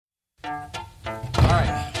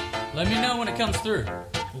Let me know when it comes through.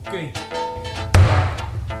 Okay.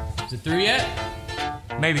 Is it through yet?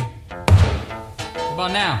 Maybe. What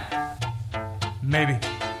about now? Maybe.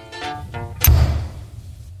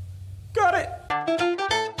 Got it.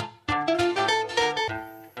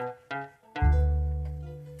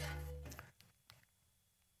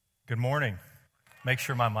 Good morning. Make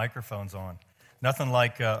sure my microphone's on. Nothing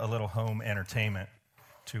like a little home entertainment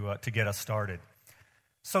to get us started.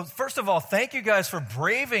 So first of all, thank you guys for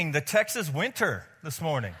braving the Texas winter this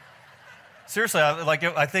morning. Seriously,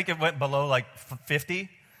 I think it went below like 50.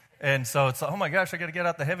 And so it's, oh my gosh, I got to get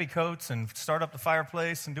out the heavy coats and start up the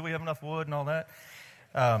fireplace, and do we have enough wood and all that?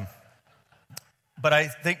 But I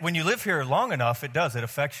think when you live here long enough, it does. It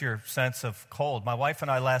affects your sense of cold. My wife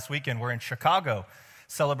and I last weekend were in Chicago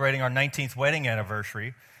celebrating our 19th wedding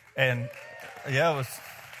anniversary. And yeah, it was,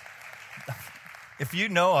 if you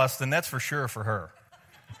know us, then that's for sure for her.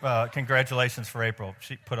 Congratulations for April.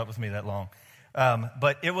 She put up with me that long.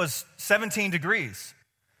 But it was 17 degrees,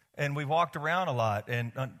 and we walked around a lot.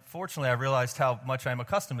 And unfortunately, I realized how much I'm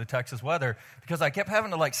accustomed to Texas weather because I kept having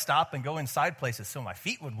to stop and go inside places so my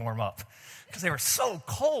feet would warm up because they were so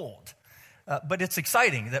cold. But it's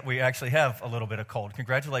exciting that we actually have a little bit of cold.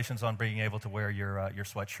 Congratulations on being able to wear your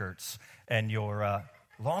sweatshirts and your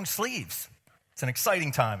long sleeves. It's an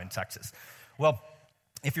exciting time in Texas. Well,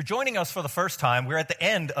 if you're joining us for the first time, we're at the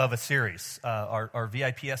end of a series, our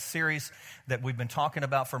VIPS series that we've been talking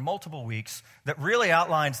about for multiple weeks that really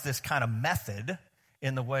outlines this kind of method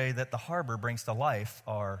in the way that the Harbor brings to life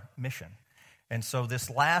our mission. And so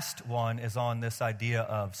this last one is on this idea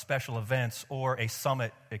of special events or a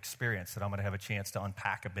summit experience that I'm going to have a chance to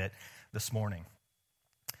unpack a bit this morning.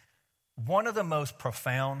 One of the most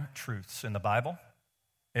profound truths in the Bible,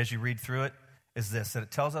 as you read through it, is this, that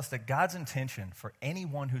it tells us that God's intention for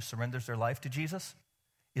anyone who surrenders their life to Jesus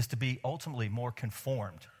is to be ultimately more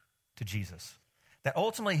conformed to Jesus. That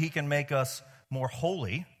ultimately he can make us more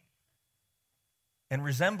holy and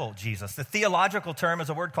resemble Jesus. The theological term is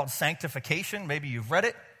a word called sanctification. Maybe you've read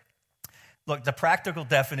it. Look, the practical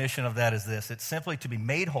definition of that is this. It's simply to be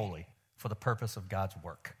made holy for the purpose of God's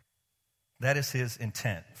work. That is his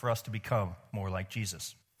intent, for us to become more like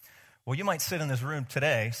Jesus. Well, you might sit in this room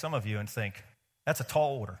today, some of you, and think, that's a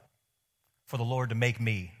tall order for the Lord to make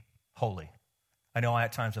me holy. I know I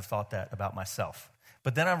at times have thought that about myself.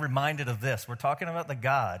 But then I'm reminded of this. We're talking about the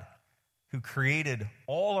God who created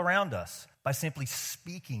all around us by simply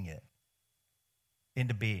speaking it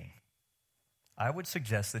into being. I would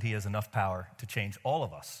suggest that he has enough power to change all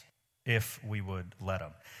of us if we would let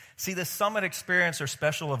him. See, this summit experience or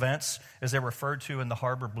special events, as they're referred to in the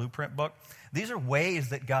Harbor Blueprint book, these are ways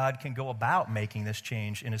that God can go about making this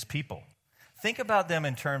change in his people. Think about them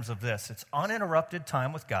in terms of this. It's uninterrupted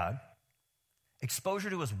time with God,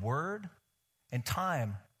 exposure to his word, and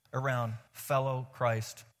time around fellow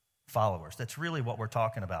Christ followers. That's really what we're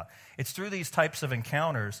talking about. It's through these types of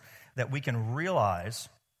encounters that we can realize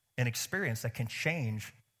an experience that can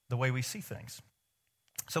change the way we see things.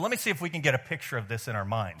 So let me see if we can get a picture of this in our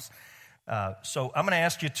minds. So I'm going to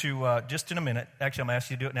ask you to, just in a minute, actually I'm going to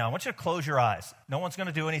ask you to do it now. I want you to close your eyes. No one's going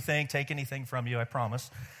to do anything, take anything from you, I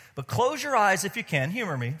promise. But close your eyes if you can.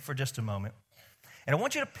 Humor me for just a moment. And I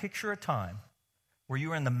want you to picture a time where you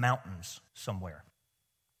were in the mountains somewhere.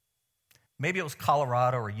 Maybe it was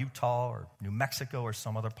Colorado or Utah or New Mexico or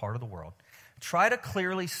some other part of the world. Try to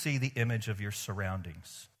clearly see the image of your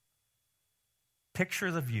surroundings.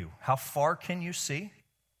 Picture the view. How far can you see?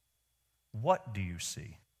 What do you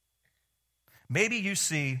see? Maybe you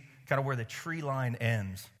see kind of where the tree line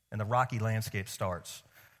ends and the rocky landscape starts.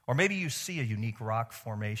 Or maybe you see a unique rock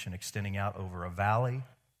formation extending out over a valley.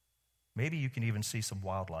 Maybe you can even see some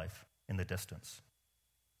wildlife in the distance.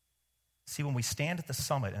 See, when we stand at the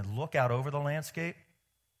summit and look out over the landscape,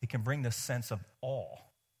 it can bring this sense of awe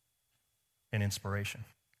and inspiration.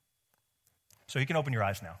 So you can open your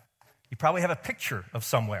eyes now. You probably have a picture of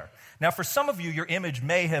somewhere. Now, for some of you, your image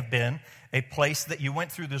may have been a place that you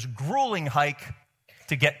went through this grueling hike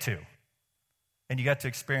to get to, and you got to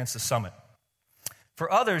experience the summit.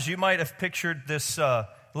 For others, you might have pictured this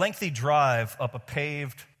lengthy drive up a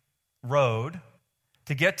paved road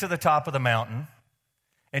to get to the top of the mountain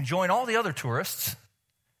and join all the other tourists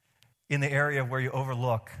in the area where you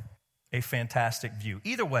overlook a fantastic view.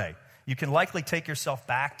 Either way, you can likely take yourself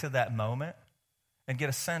back to that moment and get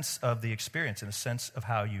a sense of the experience and a sense of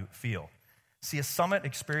how you feel. See, a summit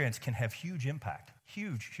experience can have huge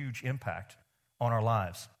impact on our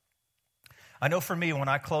lives. I know for me, when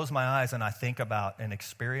I close my eyes and I think about an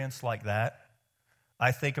experience like that,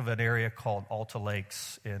 I think of an area called Alta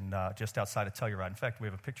Lakes in just outside of Telluride. In fact, we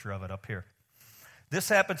have a picture of it up here. This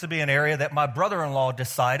happened to be an area that my brother-in-law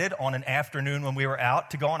decided on an afternoon when we were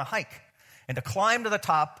out to go on a hike and to climb to the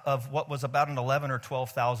top of what was about an 11 or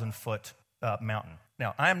 12,000 foot mountain.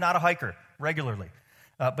 Now, I am not a hiker regularly,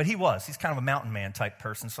 but he was. He's kind of a mountain man type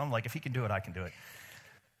person, so I'm like, if he can do it, I can do it.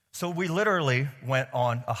 So we literally went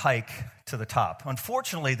on a hike to the top.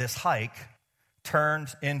 Unfortunately, this hike turned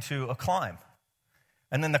into a climb.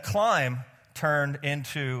 And then the climb turned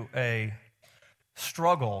into a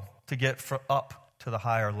struggle to get up to the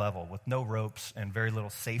higher level with no ropes and very little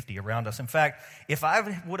safety around us. In fact, if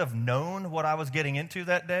I would have known what I was getting into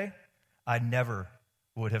that day, I never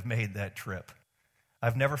would have made that trip.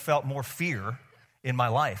 I've never felt more fear in my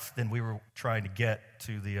life than we were trying to get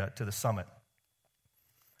to the summit.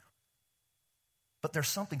 But there's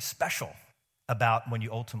something special about when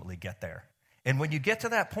you ultimately get there. And when you get to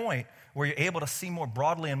that point where you're able to see more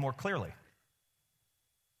broadly and more clearly,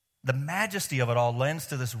 the majesty of it all lends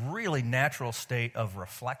to this really natural state of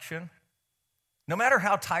reflection. No matter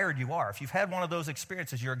how tired you are, if you've had one of those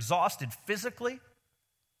experiences, you're exhausted physically,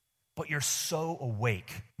 but you're so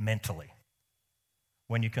awake mentally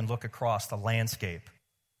when you can look across the landscape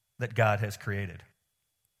that God has created.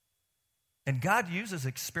 And God uses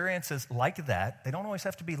experiences like that. They don't always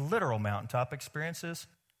have to be literal mountaintop experiences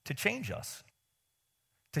to change us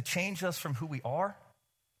from who we are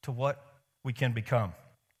to what we can become.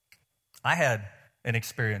 I had an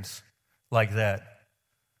experience like that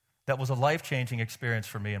was a life-changing experience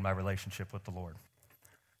for me in my relationship with the Lord.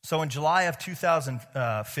 So in July of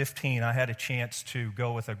 2015, I had a chance to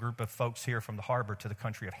go with a group of folks here from the harbor to the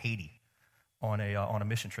country of Haiti on a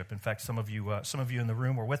mission trip. In fact, some of you in the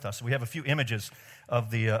room were with us. We have a few images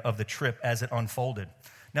of the trip as it unfolded.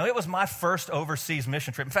 Now, it was my first overseas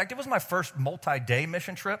mission trip. In fact, it was my first multi-day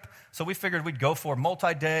mission trip. So we figured we'd go for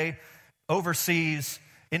multi-day overseas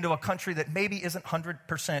into a country that maybe isn't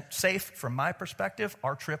 100% safe from my perspective.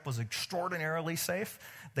 Our trip was extraordinarily safe.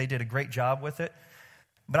 They did a great job with it.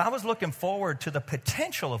 But I was looking forward to the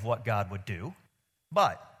potential of what God would do,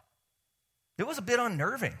 but it was a bit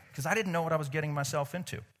unnerving because I didn't know what I was getting myself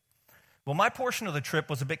into. Well, my portion of the trip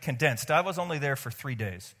was a bit condensed. I was only there for 3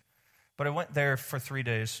 days, but I went there for 3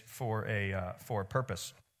 days for a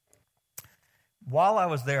purpose. While I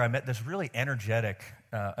was there, I met this really energetic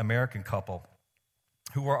American couple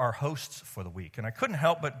who were our hosts for the week, and I couldn't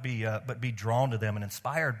help but be drawn to them and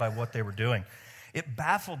inspired by what they were doing. It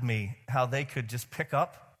baffled me how they could just pick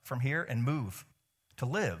up from here and move to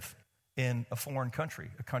live in a foreign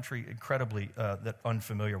country, a country incredibly that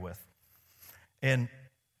unfamiliar with. And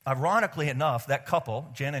ironically enough, that couple,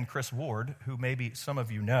 Jen and Chris Ward, who maybe some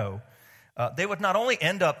of you know, they would not only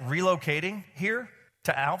end up relocating here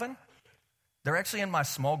to Alvin, they're actually in my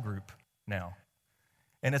small group now.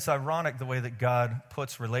 And it's ironic the way that God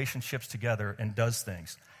puts relationships together and does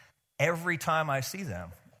things. Every time I see them,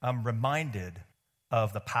 I'm reminded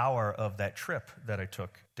of the power of that trip that I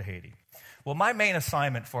took to Haiti. Well, my main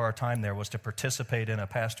assignment for our time there was to participate in a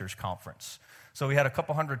pastor's conference. So we had a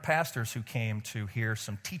couple hundred pastors who came to hear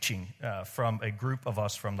some teaching from a group of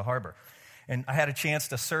us from the harbor. And I had a chance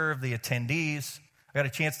to serve the attendees. I got a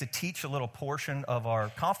chance to teach a little portion of our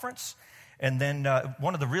conference. And then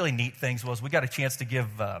one of the really neat things was we got a chance to give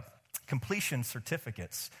completion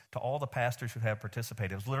certificates to all the pastors who had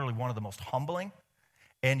participated. It was literally one of the most humbling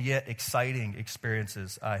and yet exciting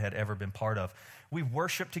experiences I had ever been part of. We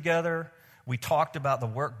worshiped together. We talked about the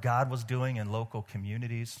work God was doing in local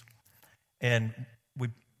communities. And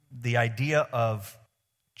the idea of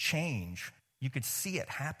change, you could see it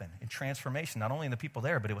happen in transformation, not only in the people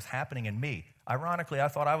there, but it was happening in me. Ironically, I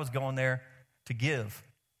thought I was going there to give.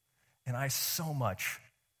 And I so much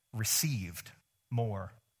received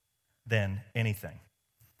more than anything.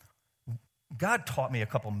 God taught me a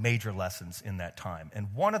couple major lessons in that time.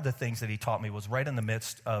 And one of the things that he taught me was right in the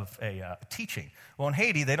midst of a teaching. Well, in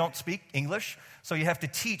Haiti, they don't speak English, so you have to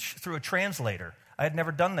teach through a translator. I had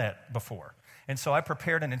never done that before. And so I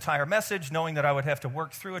prepared an entire message knowing that I would have to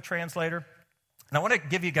work through a translator. And I want to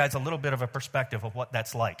give you guys a little bit of a perspective of what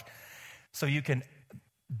that's like so you can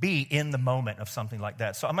be in the moment of something like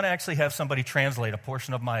that. So I'm going to actually have somebody translate a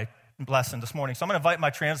portion of my lesson this morning. So I'm going to invite my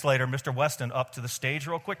translator, Mr. Weston, up to the stage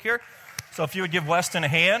real quick here. So if you would give Weston a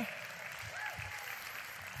hand.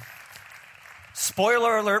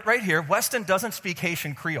 Spoiler alert right here, Weston doesn't speak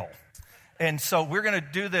Haitian Creole. And so we're going to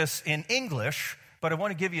do this in English, but I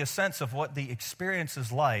want to give you a sense of what the experience is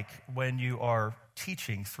like when you are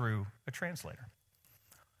teaching through a translator.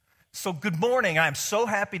 So good morning. I'm so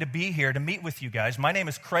happy to be here to meet with you guys. My name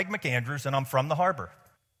is Craig McAndrews, and I'm from the harbor.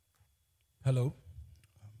 Hello.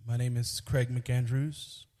 My name is Craig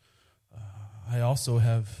McAndrews. I also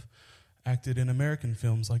have Acted in American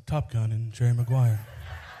films like Top Gun and Jerry Maguire.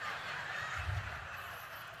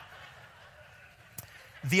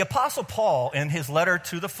 The Apostle Paul, in his letter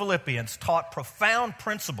to the Philippians, taught profound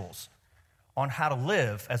principles on how to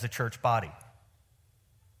live as a church body.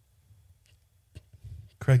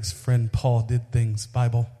 Craig's friend Paul did things,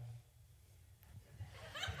 Bible.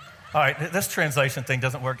 All right, this translation thing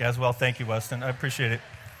doesn't work as well. Thank you, Weston. I appreciate it.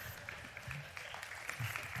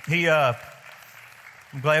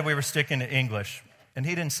 I'm glad we were sticking to English. And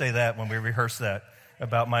he didn't say that when we rehearsed that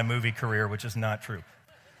about my movie career, which is not true.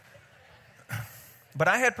 But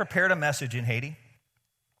I had prepared a message in Haiti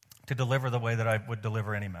to deliver the way that I would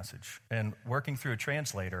deliver any message. And working through a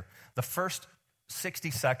translator, the first 60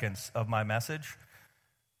 seconds of my message,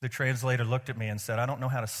 the translator looked at me and said, "I don't know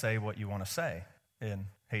how to say what you want to say in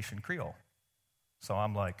Haitian Creole." So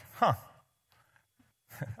I'm like,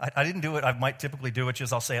 I didn't do it. I might typically do, which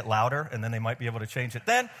is I'll say it louder, and then they might be able to change it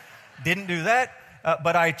then. Didn't do that,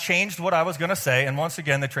 but I changed what I was going to say. And once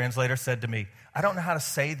again, the translator said to me, "I don't know how to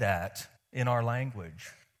say that in our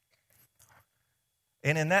language."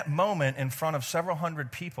 And in that moment, in front of several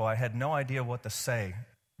hundred people, I had no idea what to say.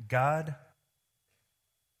 God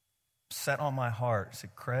set on my heart,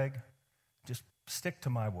 said, "Craig, just stick to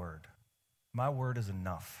my word. My word is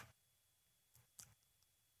enough."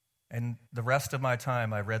 And the rest of my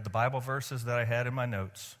time, I read the Bible verses that I had in my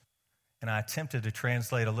notes, and I attempted to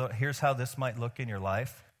translate a little. Here's how this might look in your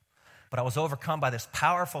life. But I was overcome by this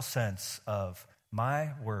powerful sense of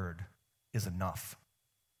my word is enough.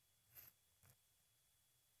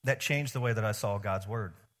 That changed the way that I saw God's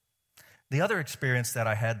word. The other experience that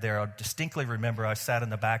I had there, I distinctly remember I sat in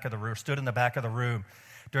the back of the room, stood in the back of the room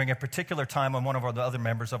during a particular time when one of the other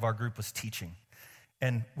members of our group was teaching.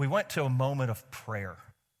 And we went to a moment of prayer.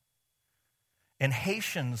 And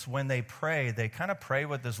Haitians, when they pray, they kind of pray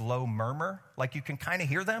with this low murmur, like you can kind of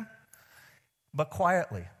hear them, but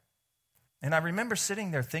quietly. And I remember sitting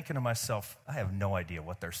there thinking to myself, I have no idea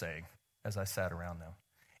what they're saying as I sat around them.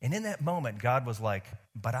 And in that moment, God was like,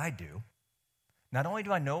 but I do. Not only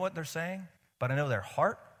do I know what they're saying, but I know their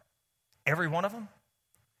heart, every one of them,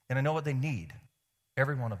 and I know what they need,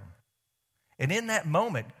 every one of them. And in that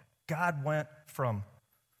moment, God went from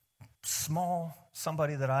small,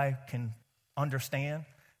 somebody that I can understand,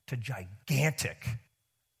 to gigantic.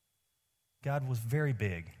 God was very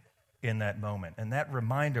big in that moment. And that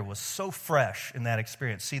reminder was so fresh in that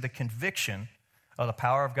experience. See, the conviction of the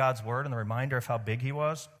power of God's word and the reminder of how big he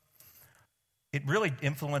was, it really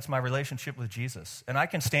influenced my relationship with Jesus. And I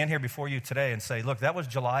can stand here before you today and say, look, that was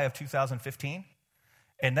July of 2015,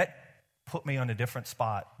 and that put me on a different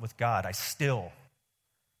spot with God. I still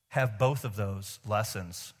have both of those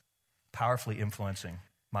lessons powerfully influencing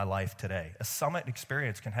my life today. A summit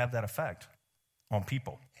experience can have that effect on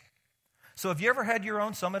people. So have you ever had your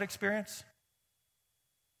own summit experience?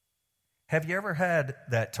 Have you ever had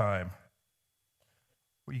that time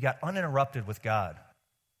where you got uninterrupted with God,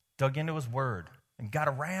 dug into his word, and got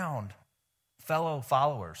around fellow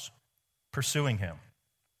followers pursuing him?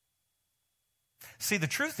 See, the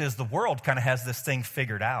truth is the world kind of has this thing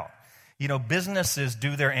figured out. You know, businesses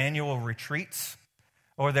do their annual retreats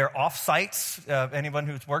or their off-sites. Anyone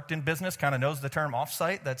who's worked in business kind of knows the term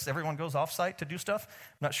off-site. That's everyone goes off-site to do stuff.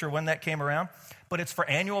 I'm not sure when that came around, but it's for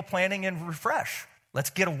annual planning and refresh.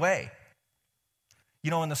 Let's get away.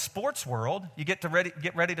 You know, in the sports world, you get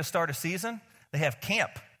ready to start a season. They have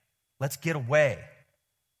camp. Let's get away.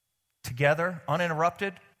 Together,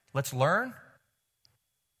 uninterrupted, let's learn,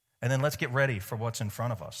 and then let's get ready for what's in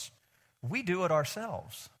front of us. We do it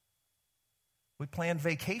ourselves. We plan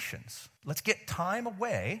vacations. Let's get time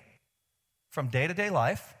away from day-to-day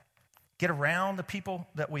life, get around the people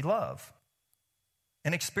that we love,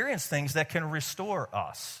 and experience things that can restore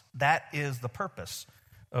us. That is the purpose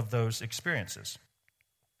of those experiences.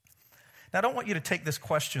 Now, I don't want you to take this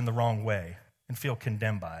question the wrong way and feel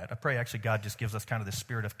condemned by it. I pray actually God just gives us kind of the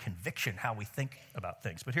spirit of conviction, how we think about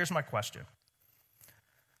things. But here's my question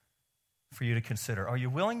for you to consider. Are you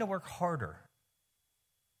willing to work harder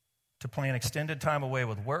to plan extended time away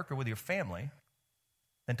with work or with your family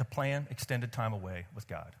than to plan extended time away with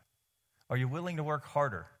God? Are you willing to work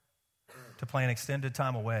harder to plan extended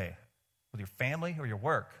time away with your family or your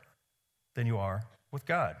work than you are with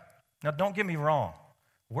God? Now, don't get me wrong.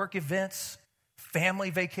 Work events, family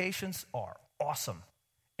vacations are awesome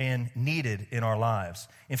and needed in our lives.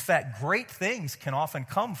 In fact, great things can often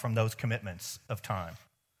come from those commitments of time.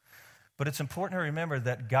 But it's important to remember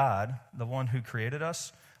that God, the one who created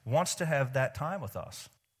us, wants to have that time with us.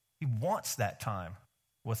 He wants that time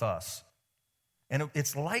with us. And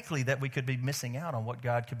it's likely that we could be missing out on what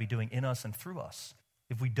God could be doing in us and through us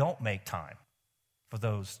if we don't make time for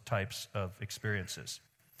those types of experiences.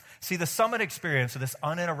 See, the summit experience of this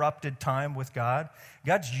uninterrupted time with God,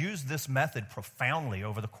 God's used this method profoundly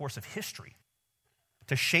over the course of history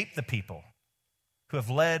to shape the people who have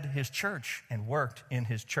led his church and worked in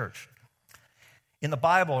his church. In the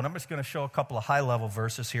Bible, and I'm just going to show a couple of high-level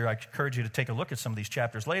verses here. I encourage you to take a look at some of these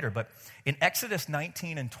chapters later. But in Exodus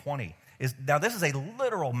 19 and 20, now this is a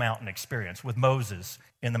literal mountain experience with Moses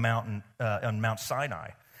in the mountain on Mount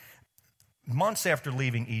Sinai. Months after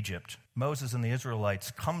leaving Egypt, Moses and the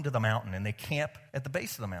Israelites come to the mountain, and they camp at the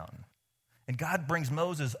base of the mountain. And God brings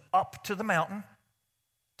Moses up to the mountain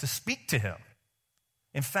to speak to him.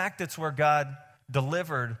 In fact, it's where God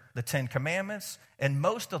delivered the Ten Commandments and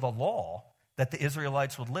most of the law that the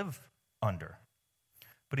Israelites would live under.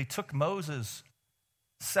 But he took Moses,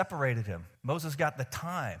 separated him. Moses got the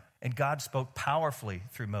time, and God spoke powerfully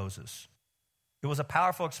through Moses. It was a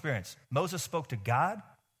powerful experience. Moses spoke to God,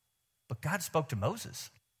 but God spoke to Moses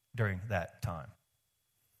during that time.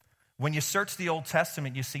 When you search the Old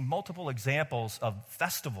Testament, you see multiple examples of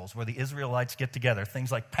festivals where the Israelites get together,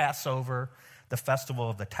 things like Passover, the Festival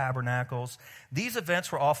of the Tabernacles. These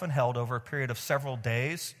events were often held over a period of several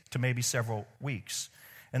days to maybe several weeks.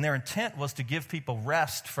 And their intent was to give people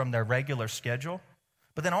rest from their regular schedule,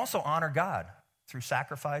 but then also honor God through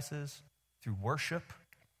sacrifices, through worship,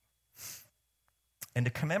 and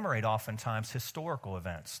to commemorate oftentimes historical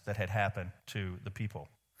events that had happened to the people.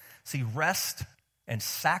 See, rest and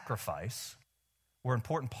sacrifice were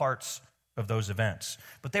important parts of those events.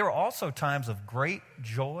 But they were also times of great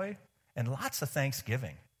joy and lots of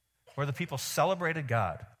thanksgiving, where the people celebrated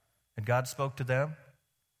God, and God spoke to them,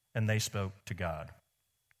 and they spoke to God.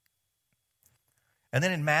 And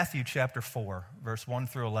then in Matthew chapter 4, verse 1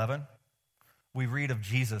 through 11, we read of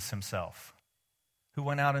Jesus himself, who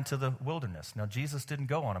went out into the wilderness. Now, Jesus didn't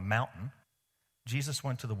go on a mountain. Jesus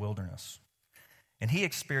went to the wilderness. And he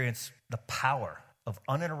experienced the power of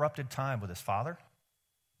uninterrupted time with his Father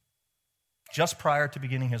just prior to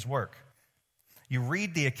beginning his work. You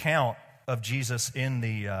read the account of Jesus in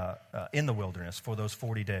the wilderness for those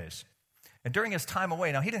 40 days. And during his time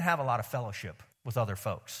away, now he didn't have a lot of fellowship with other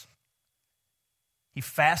folks. He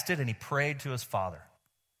fasted and he prayed to his Father.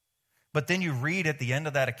 But then you read at the end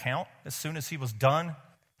of that account, as soon as he was done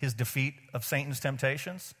his defeat of Satan's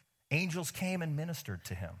temptations, angels came and ministered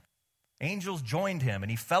to him. Angels joined him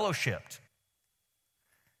and he fellowshipped.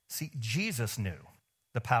 See, Jesus knew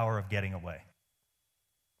the power of getting away.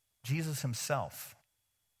 Jesus himself,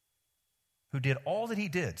 who did all that he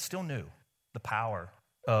did, still knew the power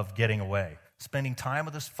of getting away, spending time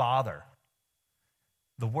with his Father.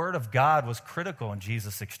 The word of God was critical in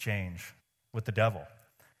Jesus' exchange with the devil.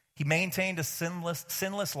 He maintained a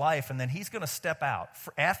sinless life, and then he's going to step out.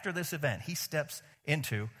 After this event, he steps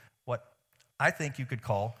into what I think you could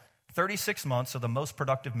call 36 months of the most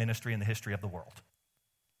productive ministry in the history of the world.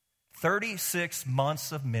 36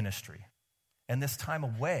 months of ministry. And this time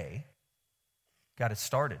away got it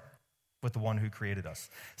started with the one who created us.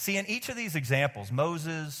 See, in each of these examples,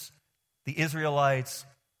 Moses, the Israelites,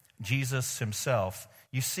 Jesus himself,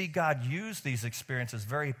 you see God use these experiences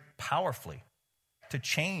very powerfully to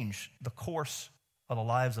change the course of the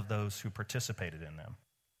lives of those who participated in them.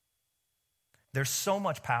 There's so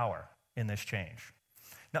much power in this change.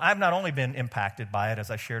 Now, I've not only been impacted by it, as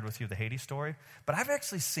I shared with you the Haiti story, but I've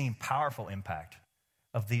actually seen powerful impact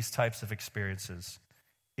of these types of experiences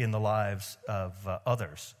in the lives of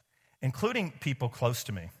others, including people close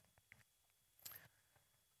to me.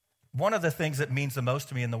 One of the things that means the most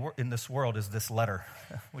to me in this world is this letter,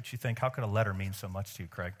 which you think, how could a letter mean so much to you,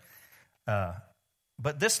 Craig?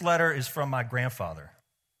 But this letter is from my grandfather.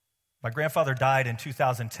 My grandfather died in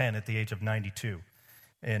 2010 at the age of 92.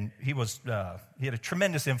 And he had a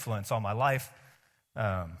tremendous influence on my life.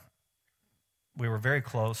 We were very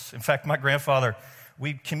close. In fact, my grandfather,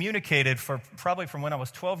 we communicated probably from when I was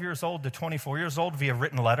 12 years old to 24 years old via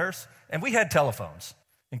written letters. And we had telephones,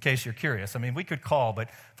 in case you're curious. I mean, we could call, but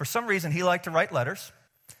for some reason, he liked to write letters.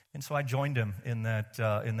 And so I joined him in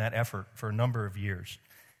that effort for a number of years.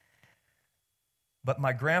 But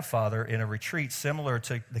my grandfather, in a retreat similar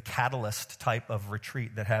to the Catalyst type of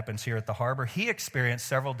retreat that happens here at the harbor, he experienced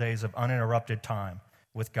several days of uninterrupted time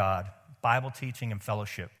with God, Bible teaching and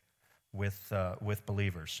fellowship with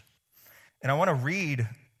believers. And I want to read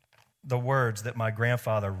the words that my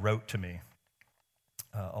grandfather wrote to me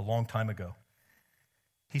a long time ago.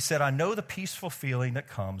 He said, "I know the peaceful feeling that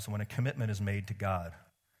comes when a commitment is made to God.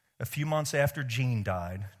 A few months after Jean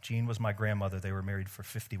died, Jean was my grandmother. They were married for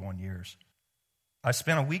 51 years. I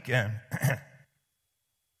spent a weekend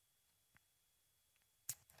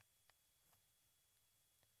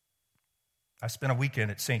I spent a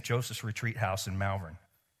weekend at St. Joseph's Retreat House in Malvern.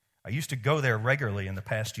 I used to go there regularly in the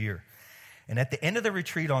past year. And at the end of the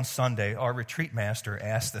retreat on Sunday, our retreat master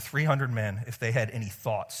asked the 300 men if they had any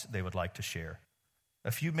thoughts they would like to share.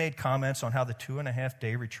 A few made comments on how the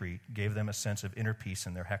 2.5-day retreat gave them a sense of inner peace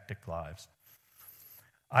in their hectic lives.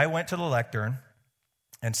 I went to the lectern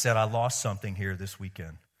and said, I lost something here this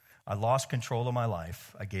weekend. I lost control of my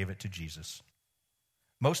life. I gave it to Jesus.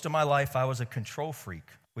 Most of my life, I was a control freak,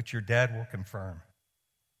 which your dad will confirm.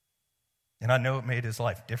 And I know it made his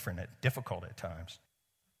life difficult at times.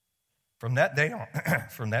 From that day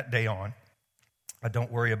on, I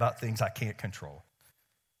don't worry about things I can't control.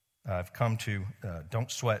 I've come to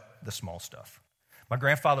don't sweat the small stuff. My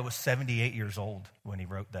grandfather was 78 years old when he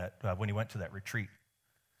wrote that, when he went to that retreat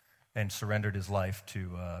and surrendered his life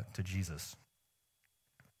to Jesus.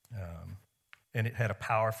 And it had a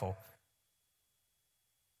powerful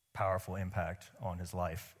impact on his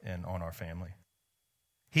life and on our family.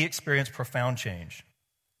 He experienced profound change.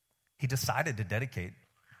 He decided to dedicate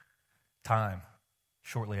time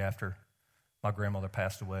shortly after my grandmother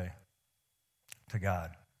passed away to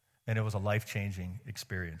God. And it was a life-changing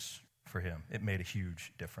experience for him. It made a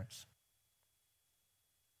huge difference.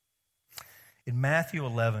 In Matthew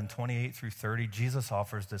 11, 28 through 30, Jesus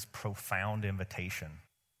offers this profound invitation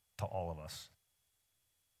to all of us.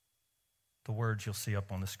 The words you'll see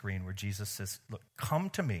up on the screen where Jesus says, look,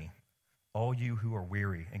 come to me, all you who are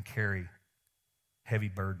weary and carry heavy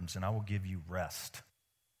burdens, and I will give you rest.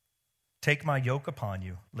 Take my yoke upon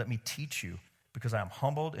you. Let me teach you, because I am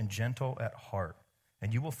humbled and gentle at heart,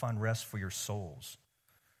 and you will find rest for your souls.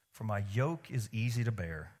 For my yoke is easy to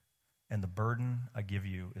bear, and the burden I give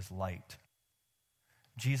you is light.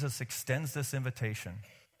 Jesus extends this invitation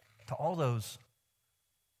to all those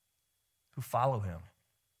who follow him.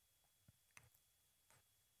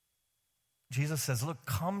 Jesus says, look,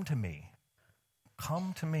 come to me.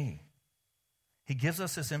 Come to me. He gives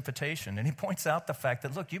us this invitation, and he points out the fact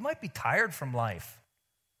that, look, you might be tired from life.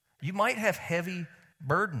 You might have heavy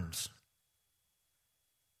burdens.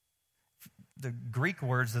 The Greek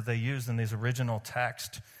words that they use in these original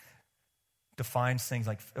text defines things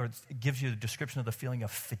like, or it gives you a description of the feeling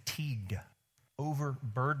of fatigued,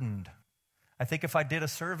 overburdened. I think if I did a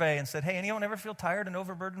survey and said, hey, anyone ever feel tired and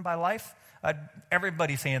overburdened by life?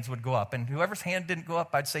 Everybody's hands would go up. And whoever's hand didn't go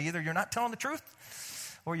up, I'd say either you're not telling the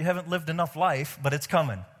truth or you haven't lived enough life, but it's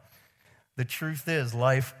coming. The truth is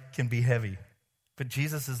life can be heavy. But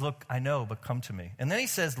Jesus says, look, I know, but come to me. And then he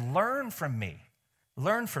says, learn from me.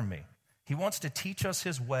 Learn from me. He wants to teach us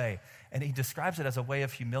his way, and he describes it as a way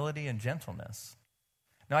of humility and gentleness.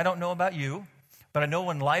 Now, I don't know about you, but I know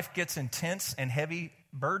when life gets intense and heavy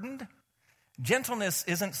burdened, gentleness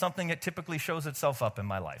isn't something that typically shows itself up in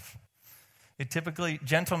my life.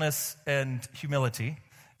 Gentleness and humility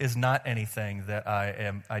is not anything that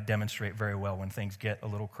I demonstrate very well when things get a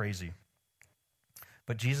little crazy.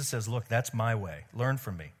 But Jesus says, look, that's my way. Learn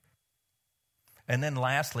from me. And then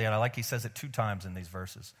lastly, and I like he says it 2 times in these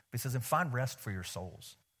verses, he says, and find rest for your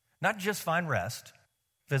souls. Not just find rest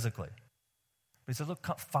physically. But he says, look,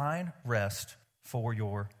 find rest for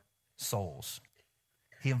your souls.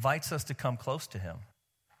 He invites us to come close to him.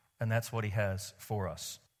 And that's what he has for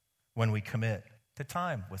us when we commit to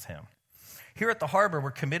time with him. Here at the Harbor,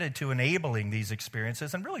 we're committed to enabling these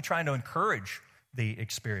experiences and really trying to encourage the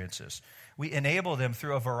experiences. We enable them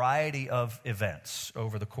through a variety of events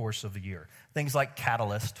over the course of the year. Things like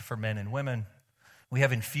Catalyst for men and women. We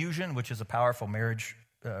have Infusion, which is a powerful marriage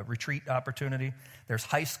retreat opportunity. There's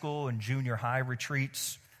high school and junior high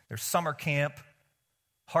retreats. There's summer camp,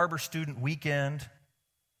 Harbor Student Weekend.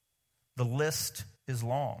 The list is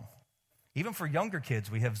long. Even for younger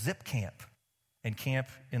kids, we have Zip Camp and Camp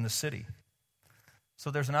in the City.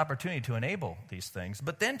 So there's an opportunity to enable these things,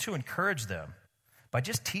 but then to encourage them by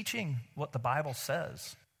just teaching what the Bible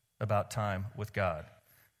says about time with God.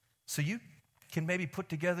 So you can maybe put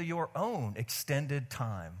together your own extended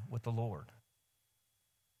time with the Lord,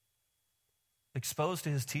 exposed to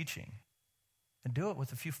his teaching, and do it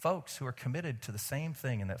with a few folks who are committed to the same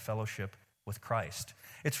thing in that fellowship with Christ.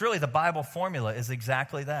 It's really the Bible formula is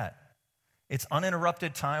exactly that. It's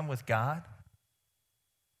uninterrupted time with God,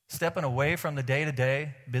 stepping away from the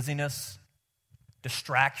day-to-day busyness,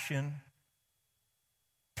 distraction,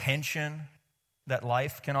 tension that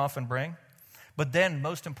life can often bring. But then,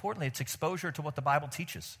 most importantly, it's exposure to what the Bible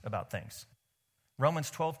teaches about things. Romans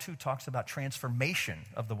 12:2 talks about transformation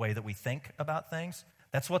of the way that we think about things.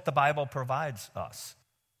 That's what the Bible provides us.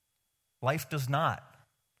 Life does not.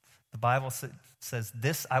 The Bible says,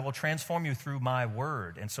 this, I will transform you through my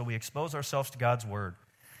word. And so we expose ourselves to God's word.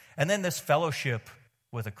 And then this fellowship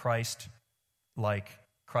with a Christ-like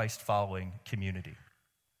Christ-following community.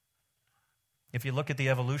 If you look at the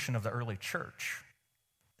evolution of the early church,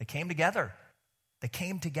 they came together. They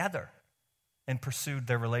came together and pursued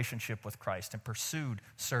their relationship with Christ and pursued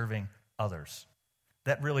serving others.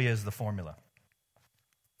 That really is the formula.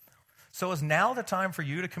 So is now the time for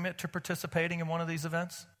you to commit to participating in one of these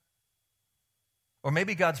events? Or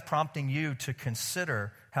maybe God's prompting you to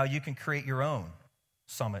consider how you can create your own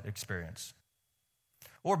summit experience.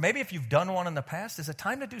 Or maybe if you've done one in the past, is it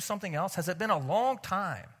time to do something else? Has it been a long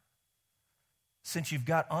time since you've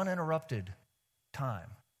got uninterrupted time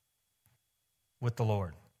with the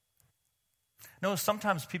Lord? No,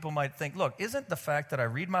 sometimes people might think, look, isn't the fact that I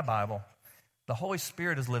read my Bible, the Holy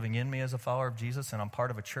Spirit is living in me as a follower of Jesus, and I'm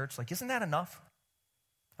part of a church, like, isn't that enough?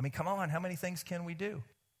 I mean, come on, how many things can we do?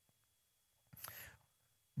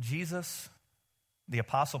 Jesus, the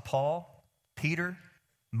Apostle Paul, Peter,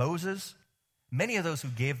 Moses, many of those who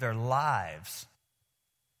gave their lives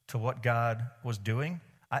to what God was doing,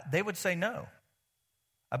 they would say no.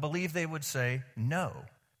 I believe they would say no,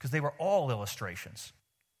 because they were all illustrations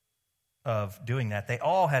of doing that. They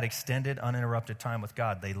all had extended, uninterrupted time with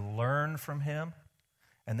God. They learned from him,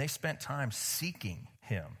 and they spent time seeking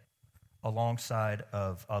him alongside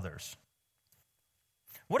of others.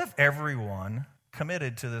 What if everyone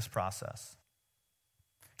committed to this process,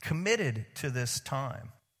 committed to this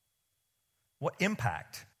time? What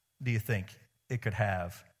impact do you think it could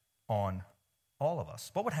have on all of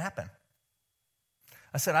us? What would happen?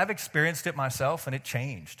 I said, I've experienced it myself, and it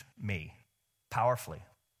changed me powerfully.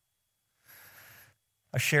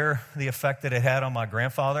 I share the effect that it had on my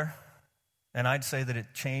grandfather, and I'd say that it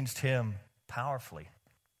changed him powerfully.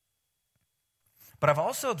 But I've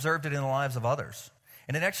also observed it in the lives of others,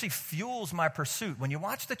 and it actually fuels my pursuit. When you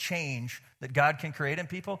watch the change that God can create in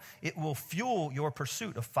people, it will fuel your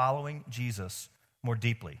pursuit of following Jesus more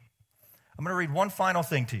deeply. I'm going to read one final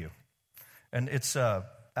thing to you, and it's out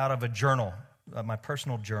of a journal, my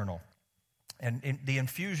personal journal. And the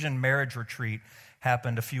Infusion Marriage Retreat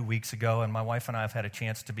happened a few weeks ago, and my wife and I have had a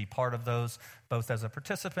chance to be part of those, both as a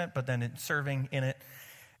participant, but then serving in it.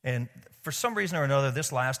 And for some reason or another,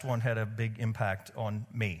 this last one had a big impact on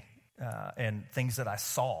me and things that I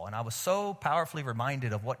saw. And I was so powerfully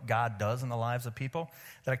reminded of what God does in the lives of people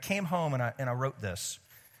that I came home and I wrote this.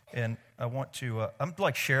 And I want to, I'm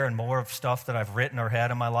like sharing more of stuff that I've written or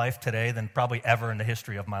had in my life today than probably ever in the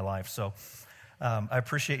history of my life. So I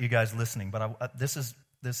appreciate you guys listening, but this is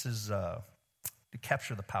to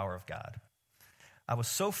capture the power of God. I was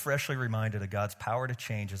so freshly reminded of God's power to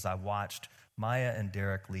change as I watched Maya and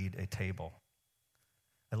Derek lead a table.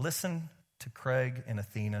 I listened to Craig and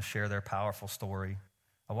Athena share their powerful story.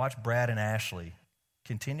 I watched Brad and Ashley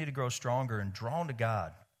continue to grow stronger and drawn to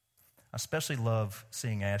God. I especially love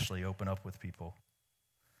seeing Ashley open up with people.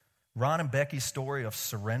 Ron and Becky's story of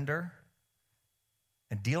surrender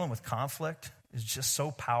and dealing with conflict is just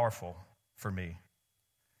so powerful for me.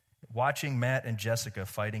 Watching Matt and Jessica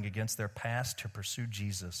fighting against their past to pursue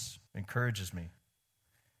Jesus encourages me.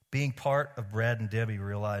 Being part of Brad and Debbie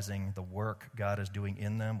realizing the work God is doing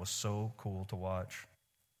in them was so cool to watch.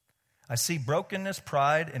 I see brokenness,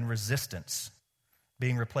 pride, and resistance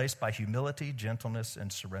being replaced by humility, gentleness,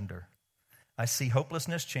 and surrender. I see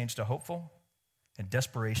hopelessness change to hopeful and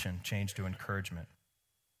desperation change to encouragement.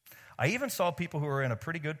 I even saw people who were in a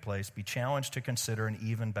pretty good place be challenged to consider an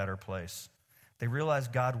even better place. They realize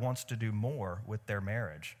God wants to do more with their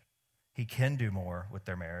marriage. He can do more with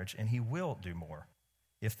their marriage, and he will do more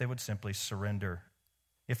if they would simply surrender,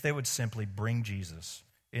 if they would simply bring Jesus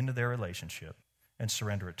into their relationship and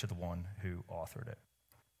surrender it to the one who authored it.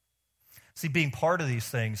 See, being part of these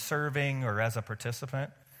things, serving or as a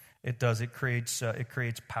participant, it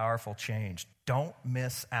creates powerful change. Don't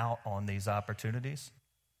miss out on these opportunities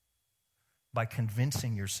by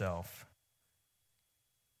convincing yourself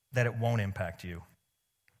that it won't impact you.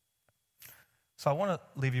 So I want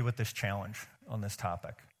to leave you with this challenge on this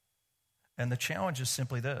topic. And the challenge is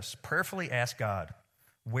simply this: prayerfully ask God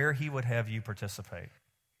where he would have you participate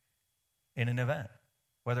in an event,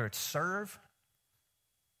 whether it's serve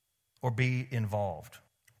or be involved.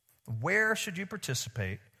 Where should you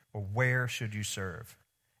participate or where should you serve?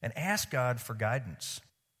 And ask God for guidance.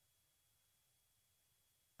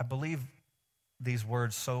 I believe these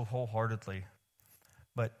words so wholeheartedly,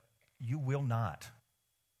 but you will not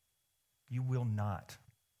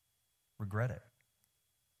regret it.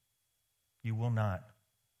 You will not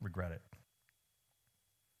regret it.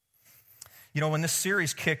 You know, when this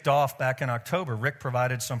series kicked off back in October, Rick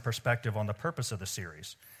provided some perspective on the purpose of the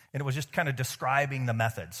series. And it was just kind of describing the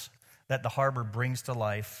methods that the Harbor brings to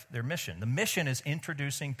life their mission. The mission is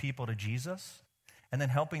introducing people to Jesus and then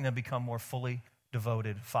helping them become more fully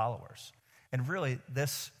devoted followers. And really,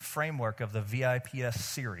 this framework of the VIPS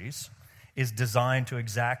series is designed to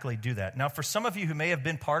exactly do that. Now, for some of you who may have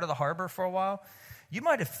been part of the Harbor for a while, you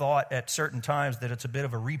might have thought at certain times that it's a bit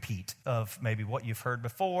of a repeat of maybe what you've heard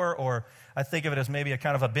before, or I think of it as maybe a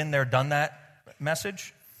kind of a been there, done that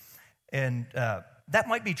message. And that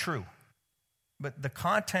might be true. But the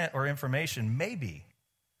content or information may be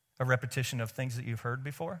a repetition of things that you've heard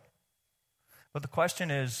before. But the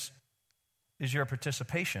question is your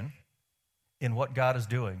participation in what God is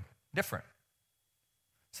doing different?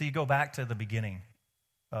 So you go back to the beginning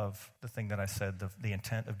of the thing that I said, the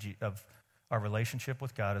intent of our relationship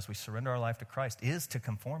with God as we surrender our life to Christ is to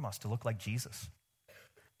conform us, to look like Jesus.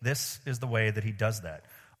 This is the way that he does that.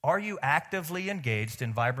 Are you actively engaged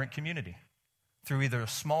in vibrant community through either a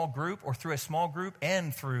small group or through a small group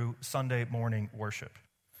and through Sunday morning worship?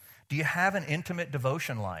 Do you have an intimate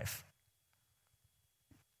devotion life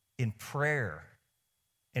in prayer,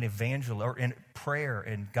 in evangel, or in prayer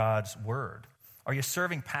in God's word? Are you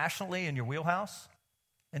serving passionately in your wheelhouse?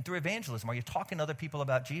 And through evangelism, are you talking to other people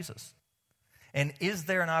about Jesus? And is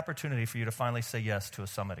there an opportunity for you to finally say yes to a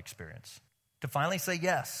summit experience? To finally say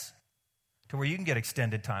yes to where you can get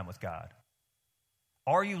extended time with God?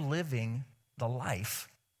 Are you living the life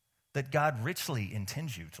that God richly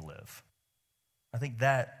intends you to live? I think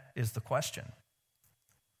that is the question.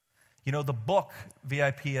 You know, the book,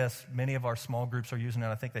 VIPS, many of our small groups are using it.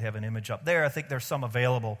 I think they have an image up there. I think there's some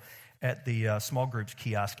available at the small groups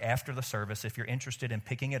kiosk after the service if you're interested in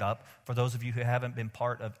picking it up. For those of you who haven't been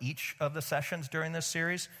part of each of the sessions during this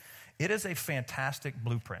series, it is a fantastic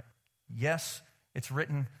blueprint. Yes, it's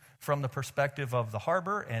written from the perspective of the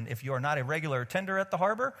Harbor, and if you are not a regular attender at the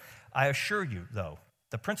Harbor, I assure you, though,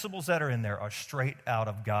 the principles that are in there are straight out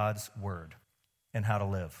of God's word and how to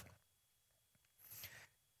live.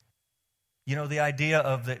 You know, the idea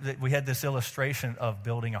of we had this illustration of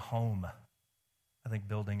building a home. I think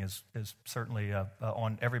building is certainly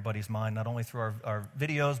on everybody's mind, not only through our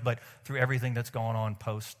videos, but through everything that's going on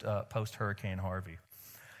post Hurricane Harvey.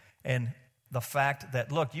 And the fact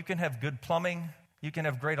that, look, you can have good plumbing, you can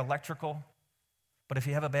have great electrical, but if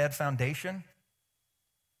you have a bad foundation,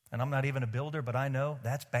 and I'm not even a builder, but I know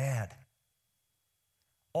that's bad.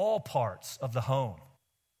 All parts of the home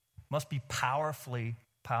must be powerfully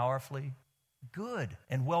good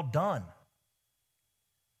and well done.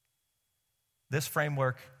 This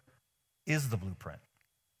framework is the blueprint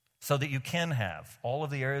so that you can have all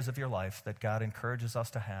of the areas of your life that God encourages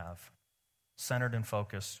us to have centered and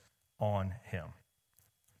focused on him.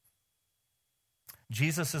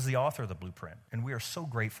 Jesus is the author of the blueprint, and we are so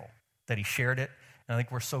grateful that he shared it, and I think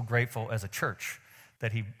we're so grateful as a church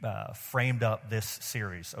that he framed up this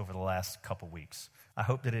series over the last couple weeks. I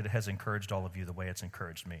hope that it has encouraged all of you the way it's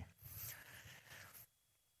encouraged me.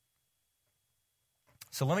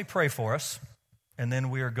 So let me pray for us, and then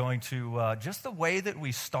we are going to, just the way that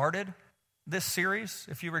we started this series,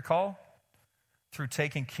 if you recall, through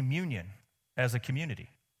taking communion as a community.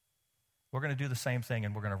 We're going to do the same thing,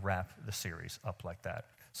 and we're going to wrap the series up like that.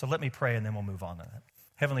 So let me pray, and then we'll move on to that.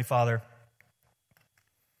 Heavenly Father,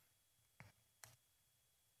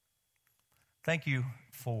 thank you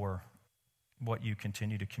for what you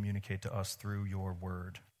continue to communicate to us through your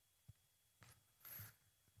word.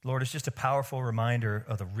 Lord, it's just a powerful reminder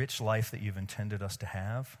of the rich life that you've intended us to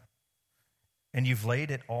have, and you've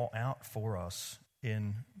laid it all out for us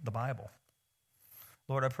in the Bible.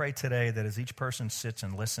 Lord, I pray today that as each person sits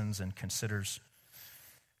and listens and considers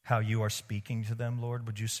how you are speaking to them, Lord,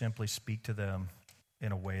 would you simply speak to them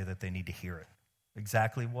in a way that they need to hear it,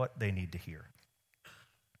 exactly what they need to hear.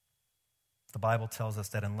 The Bible tells us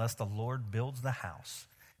that unless the Lord builds the house,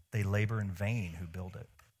 they labor in vain who build it.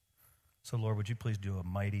 So, Lord, would you please do a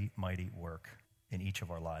mighty, mighty work in each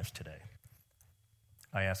of our lives today?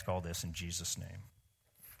 I ask all this in Jesus' name.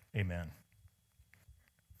 Amen.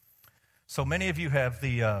 So many of you have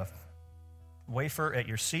the wafer at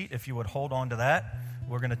your seat. If you would hold on to that,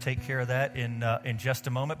 we're going to take care of that in just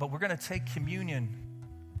a moment. But we're going to take communion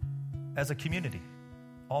as a community,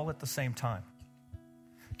 all at the same time.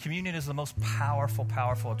 Communion is the most powerful,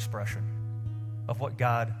 powerful expression of what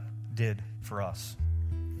God did for us.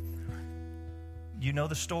 You know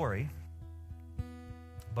the story,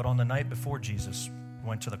 but on the night before Jesus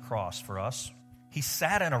went to the cross for us, he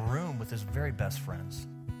sat in a room with his very best friends.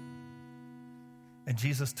 And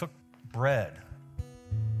Jesus took bread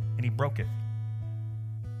and he broke it.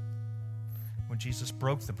 When Jesus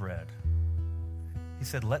broke the bread, he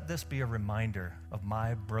said, "Let this be a reminder of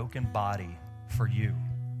my broken body for you,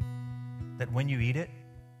 that when you eat it,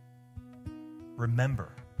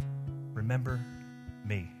 remember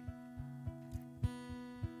me."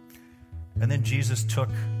 And then Jesus took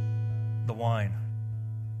the wine,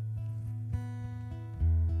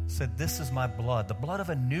 said, "This is my blood, the blood of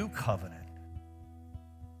a new covenant,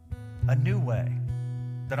 a new way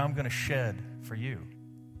that I'm going to shed for you.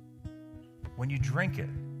 When you drink it,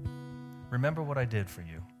 remember what I did for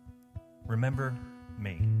you. Remember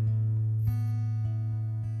me."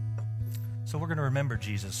 So we're going to remember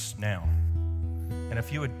Jesus now. And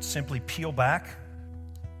if you would simply peel back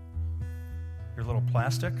your little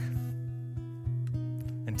plastic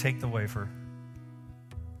and take the wafer,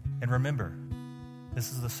 and remember,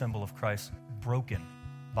 this is the symbol of Christ's broken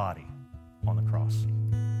body on the cross.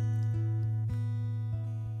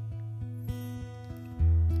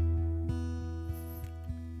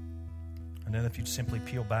 And then if you'd simply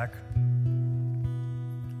peel back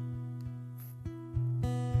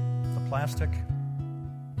the plastic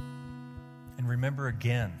and remember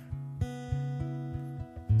again,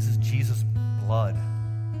 this is Jesus' blood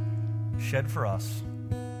shed for us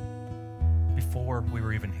before we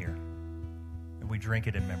were even here. And we drink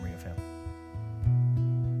it in memory of him.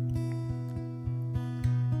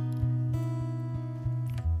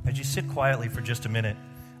 As you sit quietly for just a minute,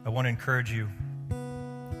 I want to encourage you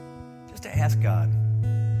just to ask God,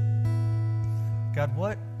 God,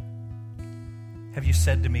 what have you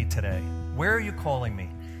said to me today? Where are you calling me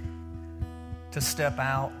to step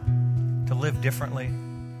out, to live differently,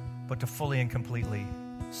 but to fully and completely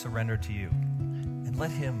surrender to you? And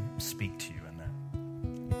let him speak to you.